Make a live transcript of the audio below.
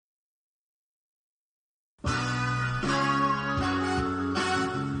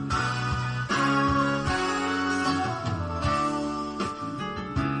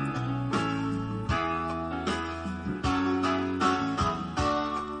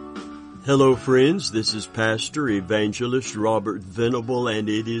Hello friends, this is Pastor Evangelist Robert Venable, and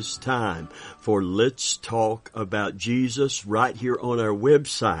it is time for Let's Talk About Jesus right here on our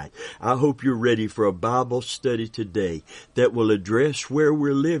website. I hope you're ready for a Bible study today that will address where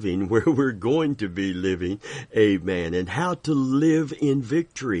we're living, where we're going to be living, amen, and how to live in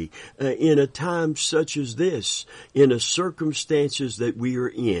victory in a time such as this, in a circumstances that we are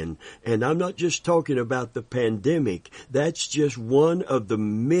in. And I'm not just talking about the pandemic. That's just one of the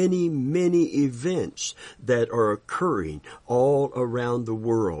many events that are occurring all around the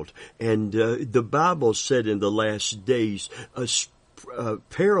world. And the Bible said in the last days,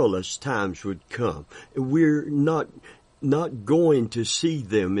 perilous times would come. We're not going to see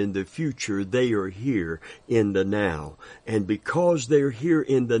them in the future. They are here in the now. And because they're here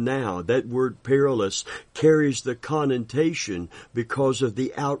in the now, that word perilous carries the connotation because of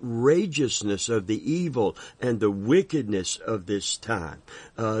the outrageousness of the evil and the wickedness of this time,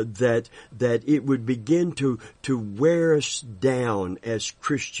 that it would begin to wear us down as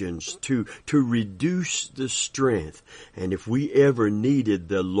Christians, to reduce the strength. And if we ever needed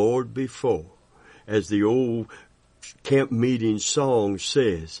the Lord before, as the old camp meeting song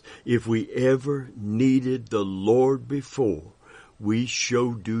says, if we ever needed the Lord before, we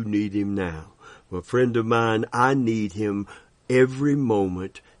sure do need Him now. Well, friend of mine, I need Him every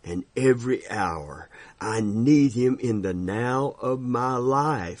moment and every hour. I need Him in the now of my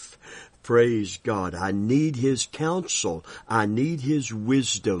life. Praise God. I need His counsel. I need His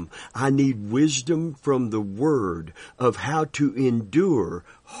wisdom. I need wisdom from the Word of how to endure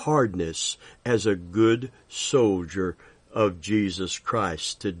hardness as a good soldier of Jesus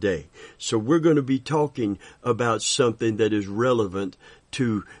Christ today. So we're going to be talking about something that is relevant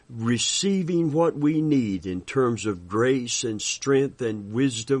to receiving what we need in terms of grace and strength and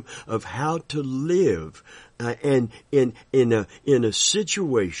wisdom of how to live and in a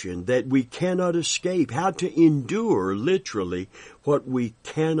situation that we cannot escape, how to endure literally what we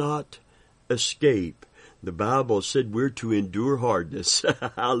cannot escape. The Bible said we're to endure hardness.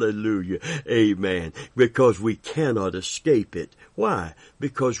 Hallelujah. Amen. Because we cannot escape it. Why?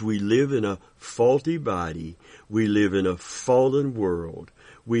 Because we live in a faulty body. We live in a fallen world.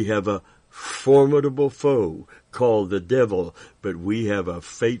 We have a formidable foe called the devil, but we have a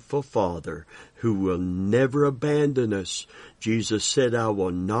faithful Father who will never abandon us. Jesus said, I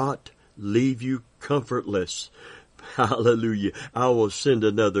will not leave you comfortless. Hallelujah. I will send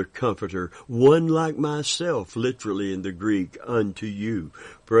another comforter, one like myself, literally in the Greek, unto you.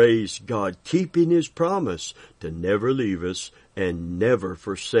 Praise God, keeping His promise to never leave us and never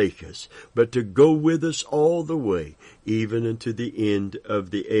forsake us, but to go with us all the way, even unto the end of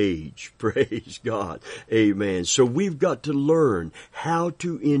the age. Praise God. Amen. So we've got to learn how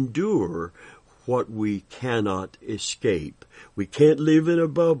to endure what we cannot escape. We can't live in a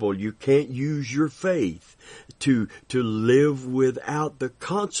bubble. You can't use your faith to live without the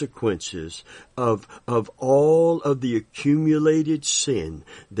consequences of all of the accumulated sin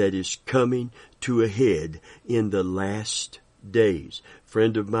that is coming to a head in the last days.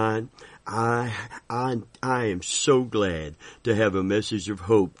 Friend of mine, I am so glad to have a message of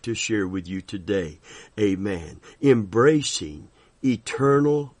hope to share with you today. Amen. Embracing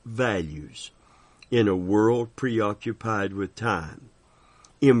eternal values in a world preoccupied with time.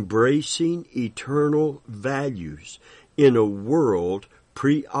 Embracing eternal values in a world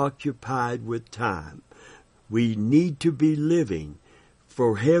preoccupied with time. We need to be living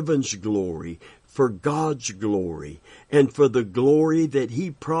for heaven's glory, for God's glory, and for the glory that He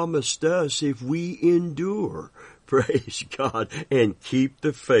promised us if we endure. Praise God, and keep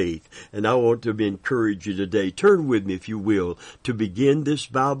the faith. And I want to encourage you today. Turn with me, if you will, to begin this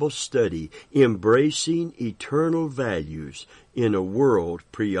Bible study, Embracing Eternal Values in a World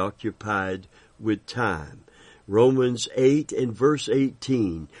Preoccupied with Time. Romans 8 and verse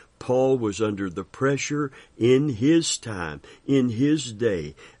 18. Paul was under the pressure in his time, in his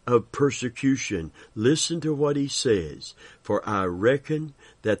day of persecution. Listen to what he says. For I reckon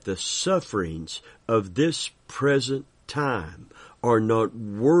that the sufferings of this present time are not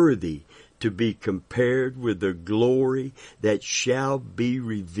worthy to be compared with the glory that shall be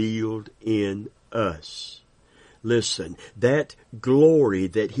revealed in us. Listen, that glory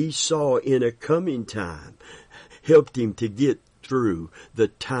that he saw in a coming time helped him to get through the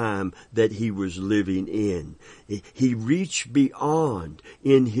time that he was living in. He reached beyond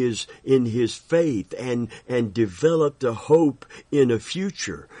in his faith and developed a hope in a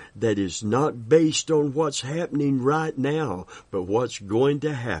future that is not based on what's happening right now, but what's going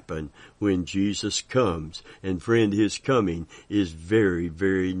to happen when Jesus comes. And friend, his coming is very,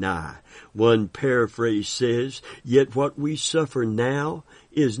 very nigh. One paraphrase says, "Yet what we suffer now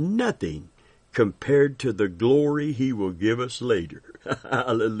is nothing compared to the glory he will give us later."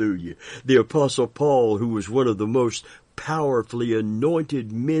 Hallelujah. The Apostle Paul, who was one of the most powerfully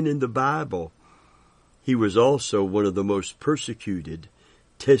anointed men in the Bible, he was also one of the most persecuted,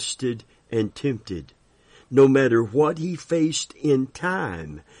 tested, and tempted. No matter what he faced in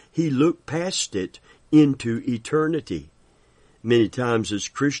time, he looked past it into eternity. Many times as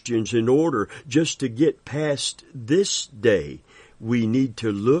Christians, in order just to get past this day, we need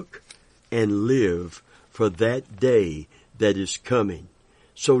to look and live for that day that is coming.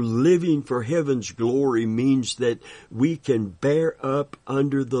 So living for heaven's glory means that we can bear up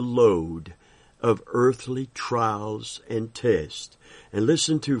under the load of earthly trials and tests. And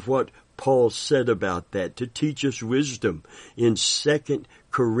listen to what Paul said about that to teach us wisdom in 2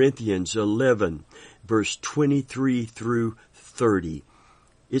 Corinthians 11, verse 23 through 30.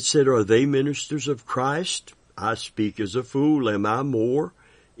 It said, "Are they ministers of Christ? I speak as a fool. Am I more?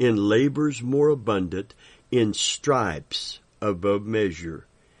 In labors more abundant, in stripes above measure,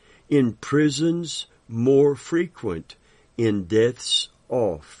 in prisons more frequent, in deaths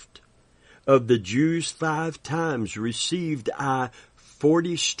oft. Of the Jews 5 times received I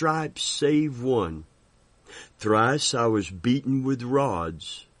 40 stripes save one. Thrice I was beaten with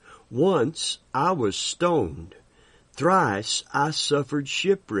rods. Once I was stoned. Thrice I suffered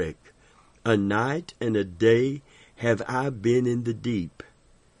shipwreck. A night and a day have I been in the deep.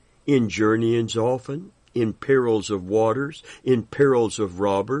 In journeyings often, in perils of waters, in perils of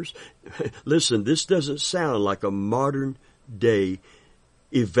robbers." Listen, this doesn't sound like a modern day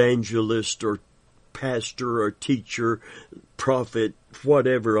evangelist or pastor or teacher, prophet,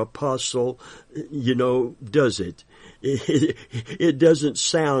 whatever, apostle, does it? It doesn't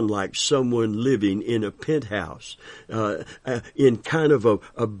sound like someone living in a penthouse, in kind of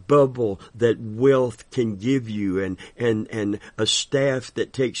a bubble that wealth can give you and a staff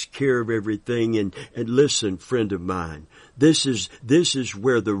that takes care of everything. And listen, friend of mine, this is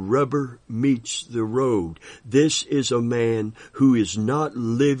where the rubber meets the road. This is a man who is not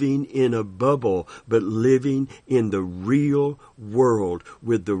living in a bubble, but living in the real world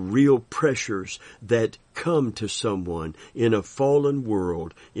with the real pressures that come to someone in a fallen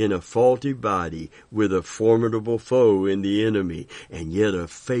world, in a faulty body, with a formidable foe in the enemy, and yet a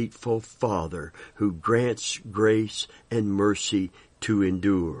faithful Father who grants grace and mercy to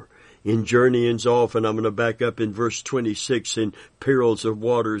endure. In journeyings often, I'm going to back up in verse 26, in perils of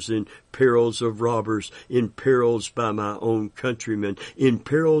waters, in perils of robbers, in perils by my own countrymen, in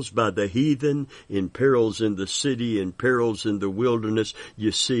perils by the heathen, in perils in the city, in perils in the wilderness.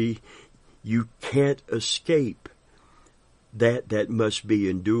 You see, you can't escape that must be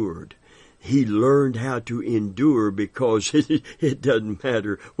endured. He learned how to endure because it doesn't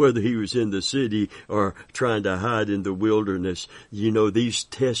matter whether he was in the city or trying to hide in the wilderness. These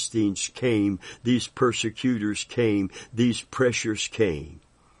testings came, these persecutors came, these pressures came.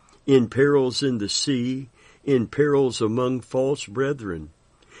 In perils in the sea, in perils among false brethren,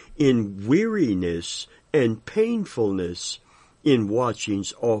 in weariness and painfulness, in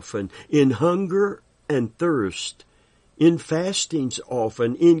watchings often, in hunger and thirst, in fastings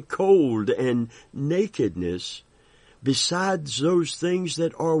often, in cold and nakedness, besides those things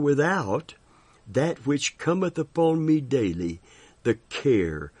that are without, that which cometh upon me daily, the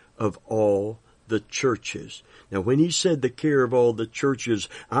care of all the churches. Now, when he said the care of all the churches,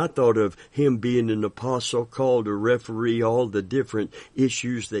 I thought of him being an apostle called to referee all the different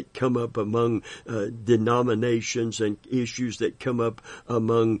issues that come up among denominations and issues that come up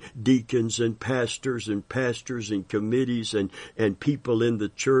among deacons and pastors and committees and people in the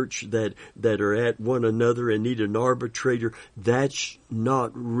church that are at one another and need an arbitrator. That's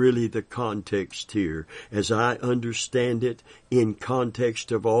not really the context here. As I understand it, in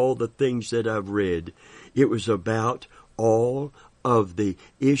context of all the things that I've read, it was about all of the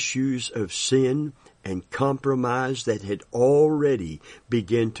issues of sin and compromise that had already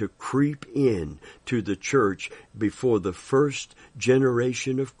begun to creep in to the church before the first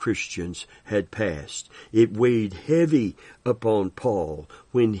generation of Christians had passed. It weighed heavy upon Paul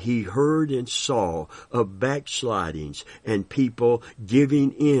when he heard and saw of backslidings and people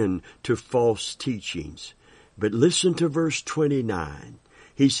giving in to false teachings. But listen to verse 29.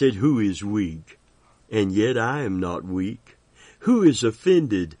 He said, "Who is weak? And yet I am not weak. Who is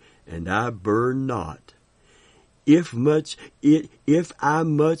offended, and I burn not? If I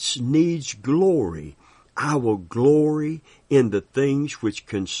much needs glory, I will glory in the things which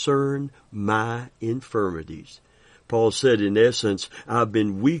concern my infirmities. Paul said, in essence, I've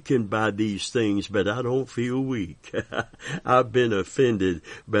been weakened by these things, but I don't feel weak. I've been offended,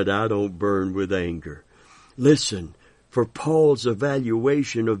 but I don't burn with anger. Listen, for Paul's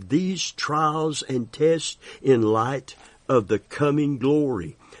evaluation of these trials and tests in light of the coming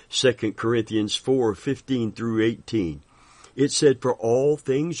glory, 2 Corinthians 4:15 through 18, it said, for all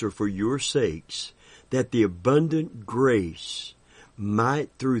things are for your sakes, that the abundant grace might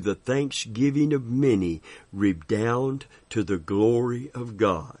through the thanksgiving of many redound to the glory of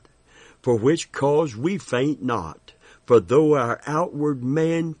God. For which cause we faint not, for though our outward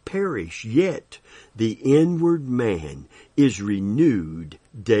man perish, yet the inward man is renewed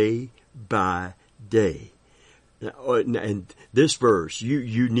day by day. And this verse,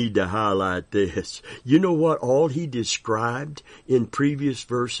 you need to highlight this. You know what all he described in previous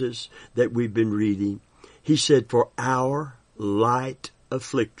verses that we've been reading? He said, for our light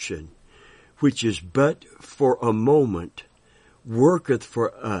affliction, which is but for a moment, worketh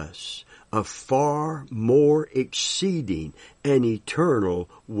for us a far more exceeding and eternal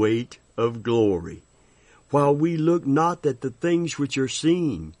weight of glory. While we look not at the things which are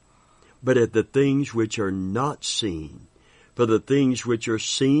seen, but at the things which are not seen. For the things which are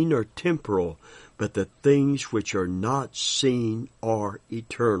seen are temporal, but the things which are not seen are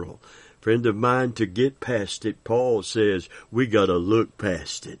eternal. Friend of mine, to get past it, Paul says we got to look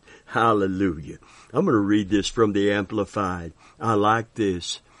past it. Hallelujah. I'm going to read this from the Amplified. I like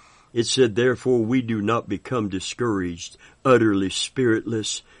this. It said, therefore we do not become discouraged, utterly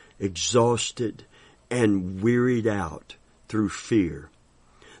spiritless, exhausted, and wearied out through fear.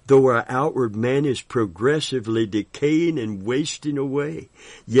 Though our outward man is progressively decaying and wasting away,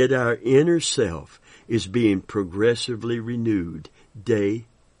 yet our inner self is being progressively renewed day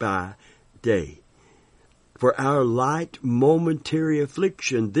by day. For our light momentary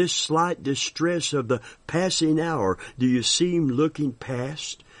affliction, this slight distress of the passing hour, do you see him looking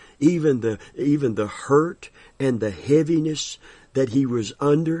past even the hurt and the heaviness that he was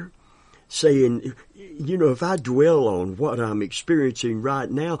under? Saying, you know, if I dwell on what I'm experiencing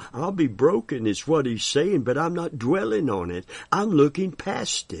right now, I'll be broken is what he's saying, but I'm not dwelling on it. I'm looking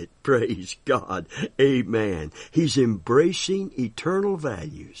past it. Praise God. Amen. He's embracing eternal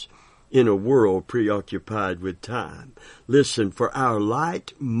values in a world preoccupied with time. Listen, for our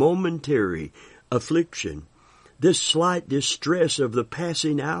light momentary affliction, this slight distress of the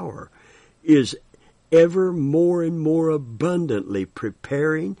passing hour is ever more and more abundantly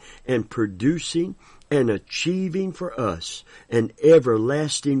preparing and producing and achieving for us an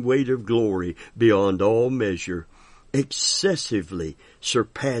everlasting weight of glory beyond all measure, excessively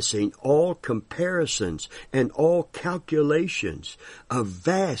surpassing all comparisons and all calculations, a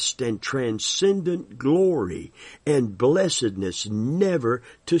vast and transcendent glory and blessedness never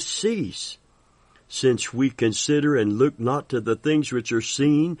to cease. Since we consider and look not to the things which are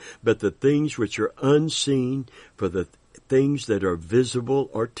seen, but the things which are unseen, for the things that are visible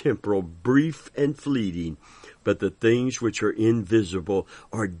are temporal, brief and fleeting, but the things which are invisible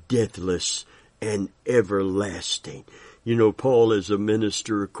are deathless and everlasting. You know, Paul is a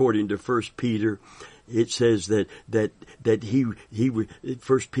minister, according to 1 Peter. It says that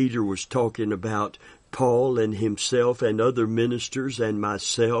First Peter was talking about Paul and himself and other ministers and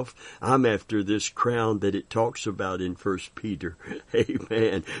myself. I'm after this crown that it talks about in 1 Peter.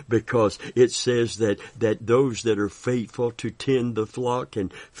 Amen. Because it says that those that are faithful to tend the flock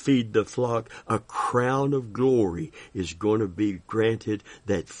and feed the flock, a crown of glory is going to be granted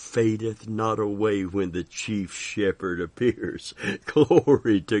that fadeth not away when the chief shepherd appears.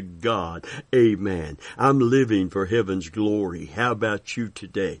 Glory to God. Amen. I'm living for heaven's glory. How about you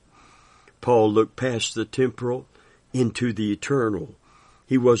today? Paul looked past the temporal into the eternal.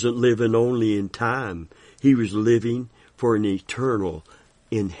 He wasn't living only in time. He was living for an eternal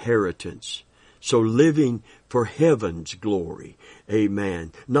inheritance. So living for heaven's glory.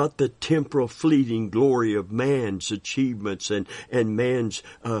 Amen. Not the temporal fleeting glory of man's achievements and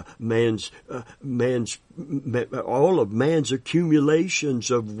all of man's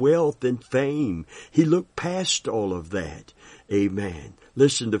accumulations of wealth and fame. He looked past all of that. Amen.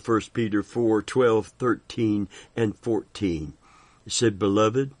 Listen to 1 Peter 4:12, 13, and 14. It said,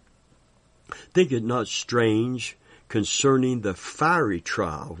 Beloved, think it not strange concerning the fiery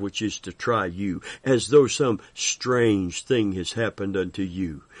trial, which is to try you, as though some strange thing has happened unto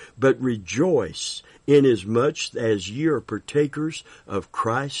you. But rejoice, inasmuch as ye are partakers of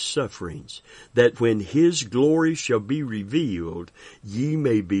Christ's sufferings, that when his glory shall be revealed, ye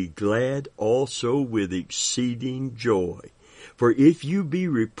may be glad also with exceeding joy. For if you be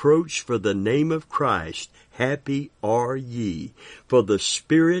reproached for the name of Christ, happy are ye, for the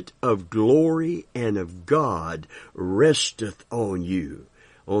Spirit of glory and of God resteth on you.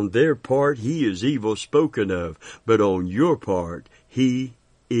 On their part he is evil spoken of, but on your part he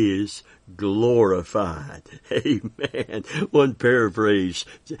is glorified. Amen. One paraphrase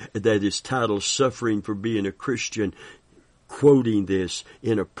that is titled Suffering for Being a Christian, quoting this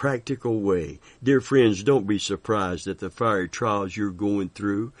in a practical way. Dear friends, don't be surprised at the fiery trials you're going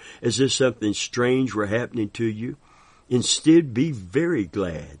through, as if something strange were happening to you. Instead, be very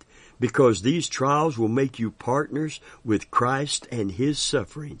glad, because these trials will make you partners with Christ and his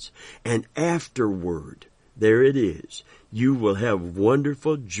sufferings. And afterward, there it is, you will have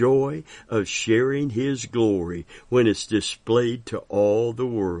wonderful joy of sharing his glory when it's displayed to all the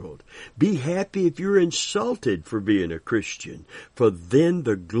world. Be happy if you're insulted for being a Christian, for then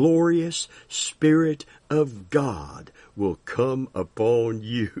the glorious Spirit of God will come upon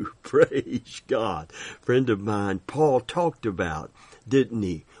you. Praise God. Friend of mine, Paul talked about, didn't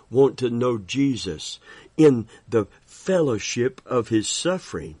he, want to know Jesus in the fellowship of his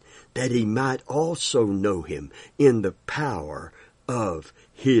suffering, that he might also know him in the power of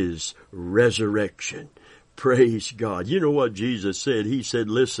his resurrection. Praise God. You know what Jesus said? He said,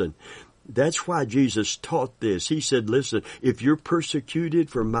 listen, that's why Jesus taught this. He said, listen, if you're persecuted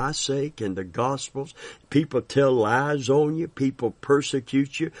for my sake and the Gospels, people tell lies on you, people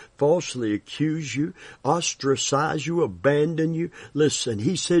persecute you, falsely accuse you, ostracize you, abandon you. Listen,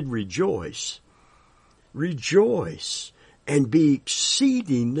 he said, rejoice. Rejoice. And be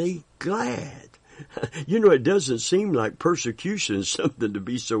exceedingly glad. You know, it doesn't seem like persecution is something to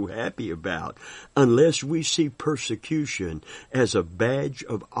be so happy about unless we see persecution as a badge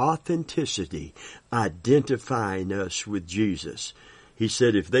of authenticity, identifying us with Jesus. He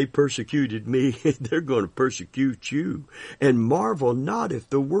said, if they persecuted me, they're going to persecute you. And marvel not if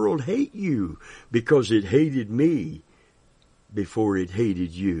the world hate you, because it hated me before it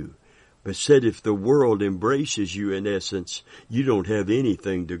hated you. But said if the world embraces you, in essence, you don't have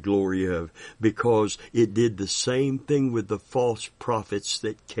anything to glory of, because it did the same thing with the false prophets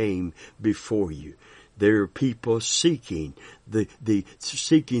that came before you. There are people seeking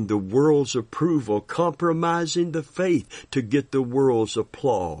the world's approval, compromising the faith to get the world's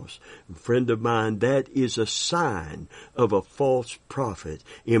applause. Friend of mine, that is a sign of a false prophet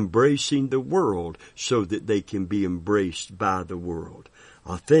embracing the world so that they can be embraced by the world.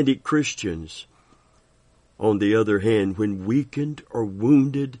 Authentic Christians, on the other hand, when weakened or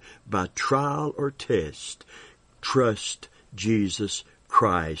wounded by trial or test, trust Jesus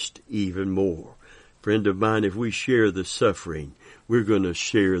Christ even more. Friend of mine, if we share the suffering, we're going to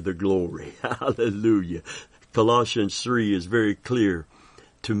share the glory. Hallelujah. Colossians 3 is very clear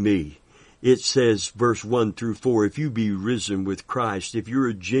to me. It says, verse 1 through 4, if you be risen with Christ, if you're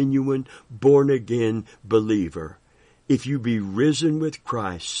a genuine, born-again believer, if you be risen with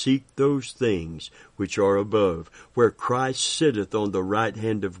Christ, seek those things which are above, where Christ sitteth on the right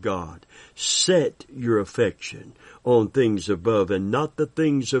hand of God. Set your affection on things above, and not the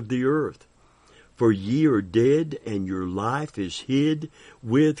things of the earth. For ye are dead, and your life is hid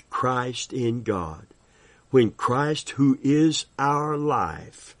with Christ in God. When Christ, who is our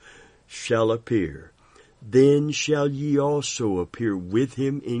life, shall appear, then shall ye also appear with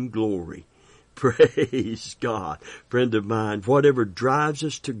him in glory. Praise God. Friend of mine, whatever drives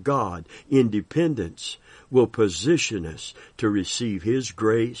us to God, independence, will position us to receive his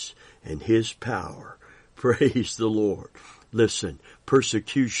grace and his power. Praise the Lord. Listen,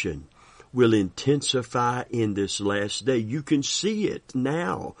 persecution will intensify in this last day. You can see it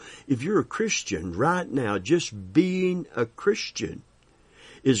now. If you're a Christian right now, just being a Christian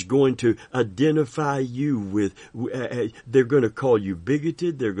is going to identify you with, they're going to call you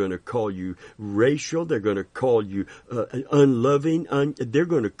bigoted, they're going to call you racial, they're going to call you unloving, they're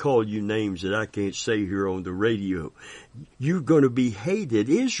going to call you names that I can't say here on the radio. You're going to be hated.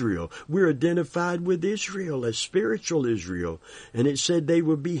 Israel, we're identified with Israel as spiritual Israel, and it said they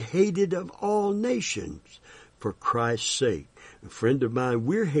will be hated of all nations for Christ's sake. A friend of mine,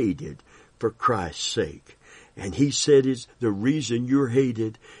 we're hated for Christ's sake. And he said the reason you're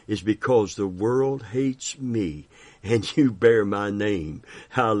hated is because the world hates me and you bear my name.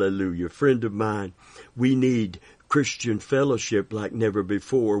 Hallelujah. Friend of mine, we need Christian fellowship like never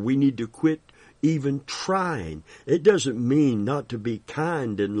before. We need to quit even trying. It doesn't mean not to be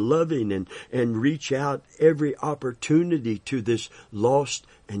kind and loving and reach out every opportunity to this lost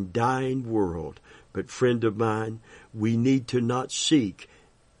and dying world. But friend of mine, we need to not seek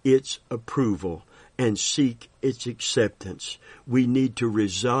its approval and seek its acceptance. We need to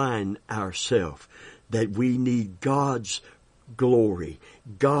resign ourselves that we need God's glory,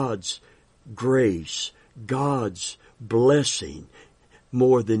 God's grace, God's blessing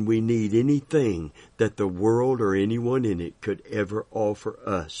more than we need anything that the world or anyone in it could ever offer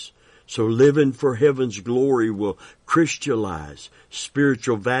us. So living for heaven's glory will crystallize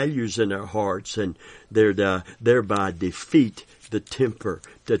spiritual values in our hearts and thereby defeat the tempter.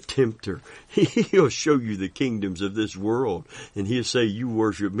 He'll show you the kingdoms of this world and he'll say, you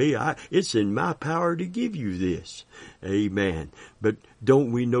worship me. It's in my power to give you this. Amen. But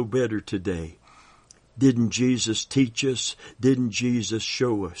don't we know better today? Didn't Jesus teach us? Didn't Jesus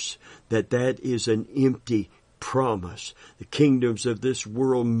show us that is an empty promise? The kingdoms of this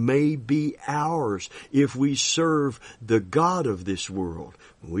world may be ours if we serve the God of this world.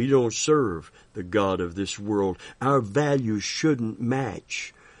 We don't serve the God of this world. Our values shouldn't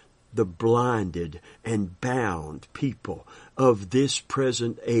match the blinded and bound people of this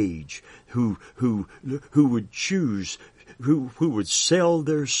present age who would choose, who would sell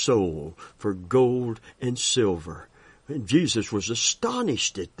their soul for gold and silver. And Jesus was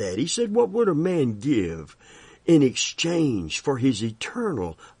astonished at that. He said, what would a man give in exchange for his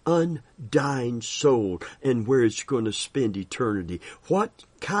eternal, undying soul and where it's going to spend eternity? What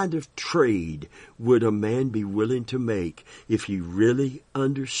kind of trade would a man be willing to make if he really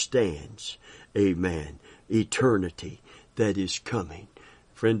understands, amen, eternity that is coming?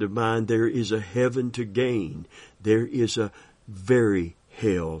 Friend of mine, there is a heaven to gain. There is a very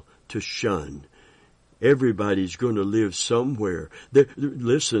hell to shun. Everybody's going to live somewhere.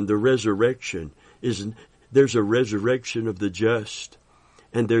 Listen, the resurrection isn't. There's a resurrection of the just,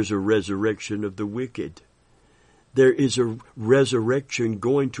 and there's a resurrection of the wicked. There is a resurrection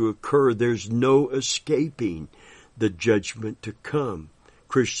going to occur. There's no escaping the judgment to come.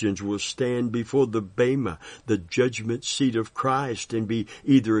 Christians will stand before the Bema, the judgment seat of Christ, and be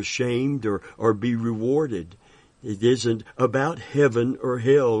either ashamed or be rewarded. It isn't about heaven or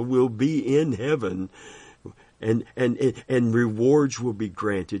hell. We'll be in heaven. And rewards will be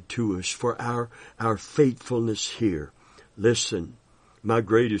granted to us for our faithfulness here. Listen, my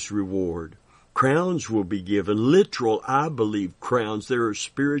greatest reward. Crowns will be given, literal, I believe, crowns. There are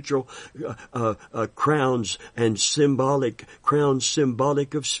spiritual crowns and crowns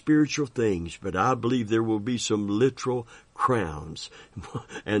symbolic of spiritual things, but I believe there will be some literal crowns.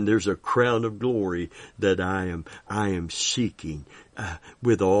 And there's a crown of glory that I am seeking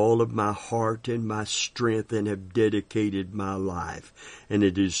with all of my heart and my strength, and have dedicated my life. And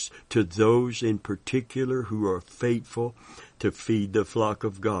it is to those in particular who are faithful to feed the flock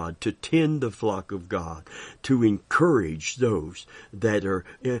of God, to tend the flock of God, to encourage those that are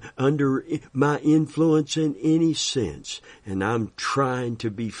under my influence in any sense. And I'm trying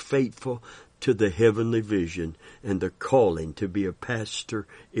to be faithful to the heavenly vision and the calling to be a pastor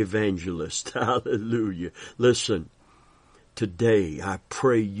evangelist. Hallelujah. Listen, today I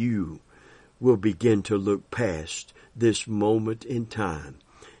pray you will begin to look past this moment in time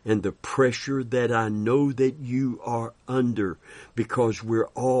and the pressure that I know that you are under, because we're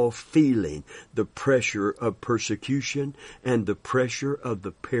all feeling the pressure of persecution and the pressure of the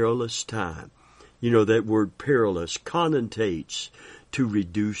perilous time. You know, that word perilous connotates to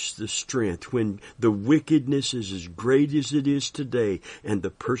reduce the strength. When the wickedness is as great as it is today and the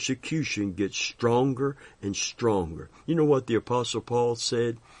persecution gets stronger and stronger. You know what the Apostle Paul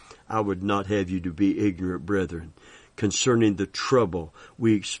said? I would not have you to be ignorant, brethren, concerning the trouble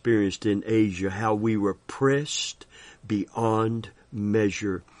we experienced in Asia, how we were pressed beyond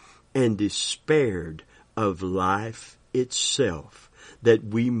measure and despaired of life itself, that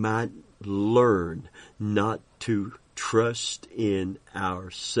we might learn not to trust in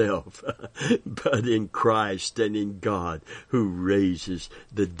ourselves, but in Christ and in God who raises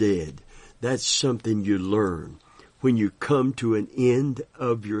the dead. That's something you learn when you come to an end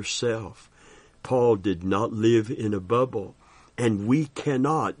of yourself. Paul did not live in a bubble, and we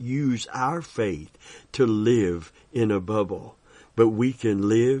cannot use our faith to live in a bubble, but we can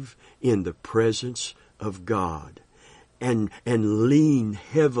live in the presence of God and lean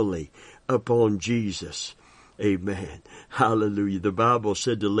heavily upon Jesus. Amen. Hallelujah. The Bible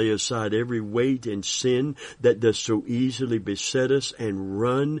said to lay aside every weight and sin that does so easily beset us and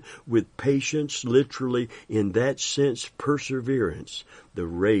run with patience, literally in that sense, perseverance, the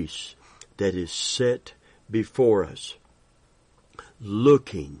race that is set before us,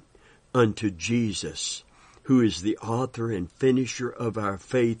 looking unto Jesus, who is the author and finisher of our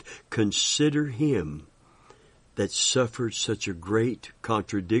faith. Consider him that suffered such a great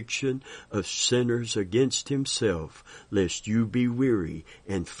contradiction of sinners against himself, lest you be weary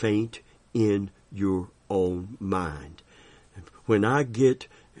and faint in your own mind. When I get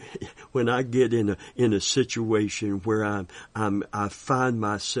in a situation where I find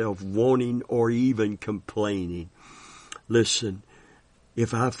myself wanting or even complaining, listen,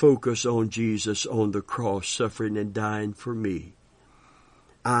 if I focus on Jesus on the cross, suffering and dying for me,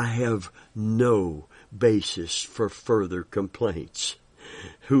 I have no basis for further complaints.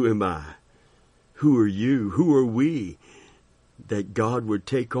 Who am I? Who are you? Who are we that God would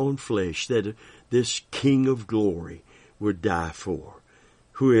take on flesh, that this King of glory would die for?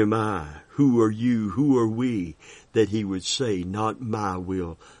 Who am I? Who are you? Who are we that he would say, not my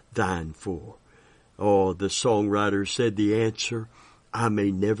will, thine for? Oh, the songwriter said the answer, I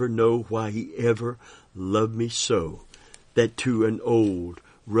may never know why he ever loved me so, that to an old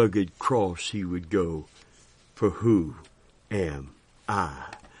rugged cross he would go. For who am I?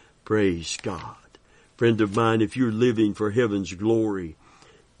 Praise God. Friend of mine, if you're living for heaven's glory,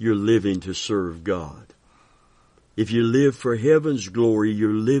 you're living to serve God. If you live for heaven's glory,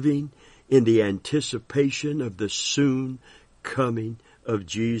 you're living in the anticipation of the soon coming of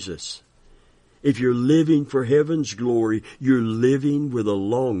Jesus. If you're living for heaven's glory, you're living with a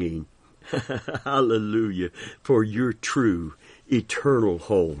longing, hallelujah, for your true eternal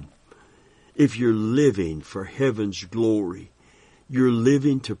home. If you're living for heaven's glory, you're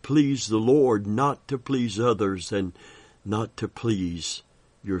living to please the Lord, not to please others and not to please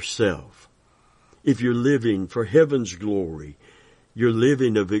yourself. If you're living for heaven's glory, you're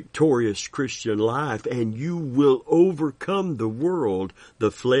living a victorious Christian life, and you will overcome the world,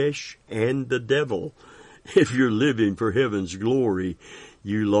 the flesh, and the devil. If you're living for heaven's glory,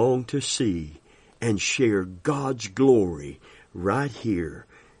 you long to see and share God's glory right here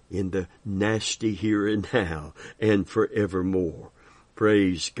in the nasty here and now and forevermore.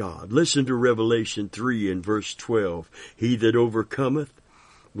 Praise God. Listen to Revelation 3 and verse 12. He that overcometh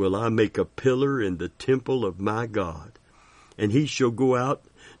will I make a pillar in the temple of my God, and he shall go out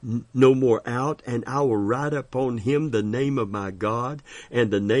no more out, and I will write upon him the name of my God, and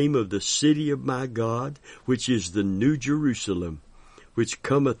the name of the city of my God, which is the New Jerusalem, which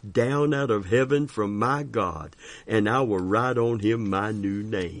cometh down out of heaven from my God, and I will write on him my new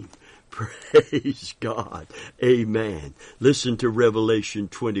name. Praise God. Amen. Listen to Revelation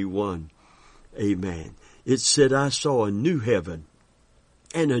 21. Amen. It said, I saw a new heaven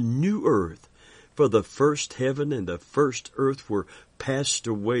and a new earth, for the first heaven and the first earth were passed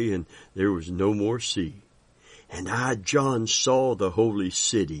away, and there was no more sea. And I, John, saw the holy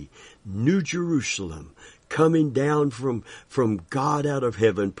city, New Jerusalem, coming down from God out of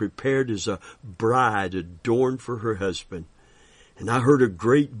heaven, prepared as a bride adorned for her husband. And I heard a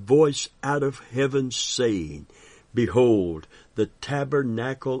great voice out of heaven saying, Behold, the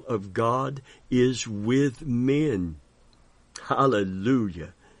tabernacle of God is with men.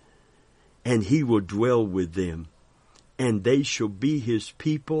 Hallelujah. And he will dwell with them, and they shall be his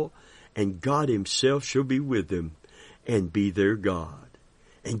people, and God himself shall be with them, and be their God.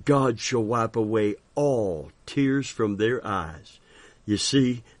 And God shall wipe away all tears from their eyes. You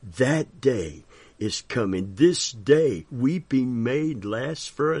see, that day is coming. This day, weeping may last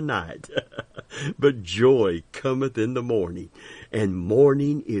for a night, but joy cometh in the morning. And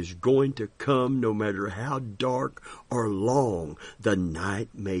morning is going to come no matter how dark or long the night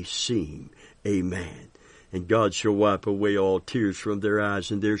may seem. Amen. And God shall wipe away all tears from their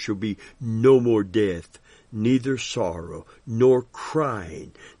eyes, and there shall be no more death, neither sorrow, nor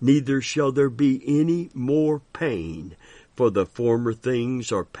crying, neither shall there be any more pain, for the former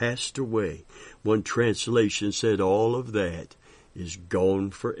things are passed away. One translation said all of that is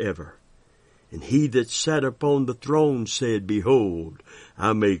gone forever. And he that sat upon the throne said, Behold,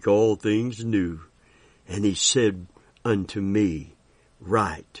 I make all things new. And he said unto me,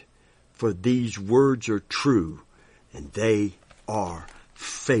 Write, for these words are true, and they are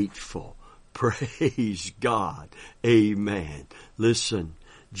faithful. Praise God. Amen. Listen,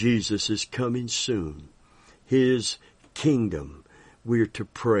 Jesus is coming soon. His kingdom, we're to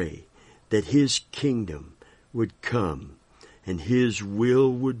pray that his kingdom would come and his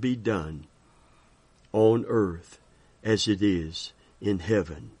will would be done on earth as it is in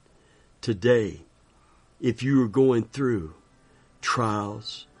heaven. Today, if you are going through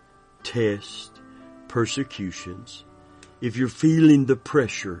trials, tests, persecutions, if you're feeling the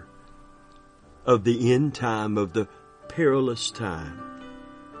pressure of the end time, of the perilous time,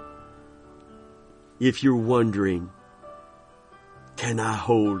 if you're wondering, can I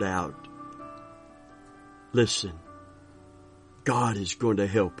hold out? Listen, God is going to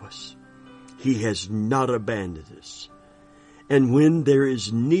help us. He has not abandoned us. And when there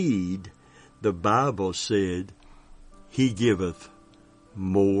is need, the Bible said, He giveth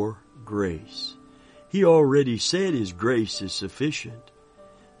more grace. He already said His grace is sufficient.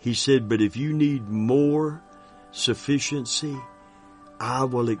 He said, but if you need more sufficiency, I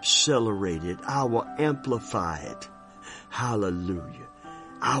will accelerate it. I will amplify it. Hallelujah.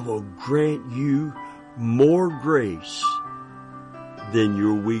 I will grant you more grace than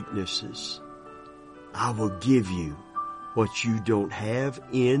your weaknesses. I will give you what you don't have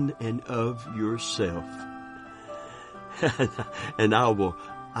in and of yourself. And I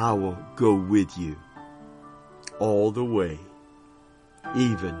will go with you all the way,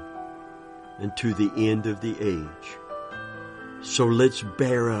 even unto the end of the age. So let's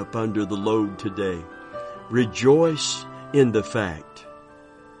bear up under the load today. Rejoice in the fact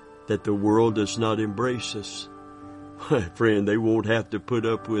that the world does not embrace us. Friend, they won't have to put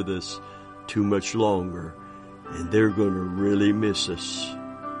up with us too much longer, and they're going to really miss us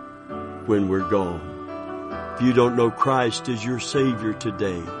when we're gone. If you don't know Christ as your Savior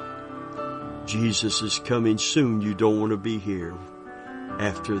today, Jesus is coming soon. You don't want to be here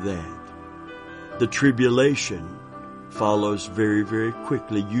after that. The tribulation follows very, very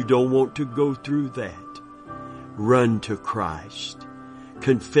quickly. You don't want to go through that. Run to Christ.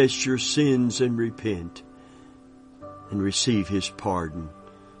 Confess your sins and repent and receive His pardon,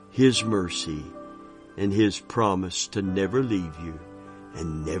 His mercy, and His promise to never leave you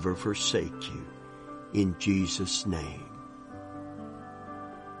and never forsake you. In Jesus' name.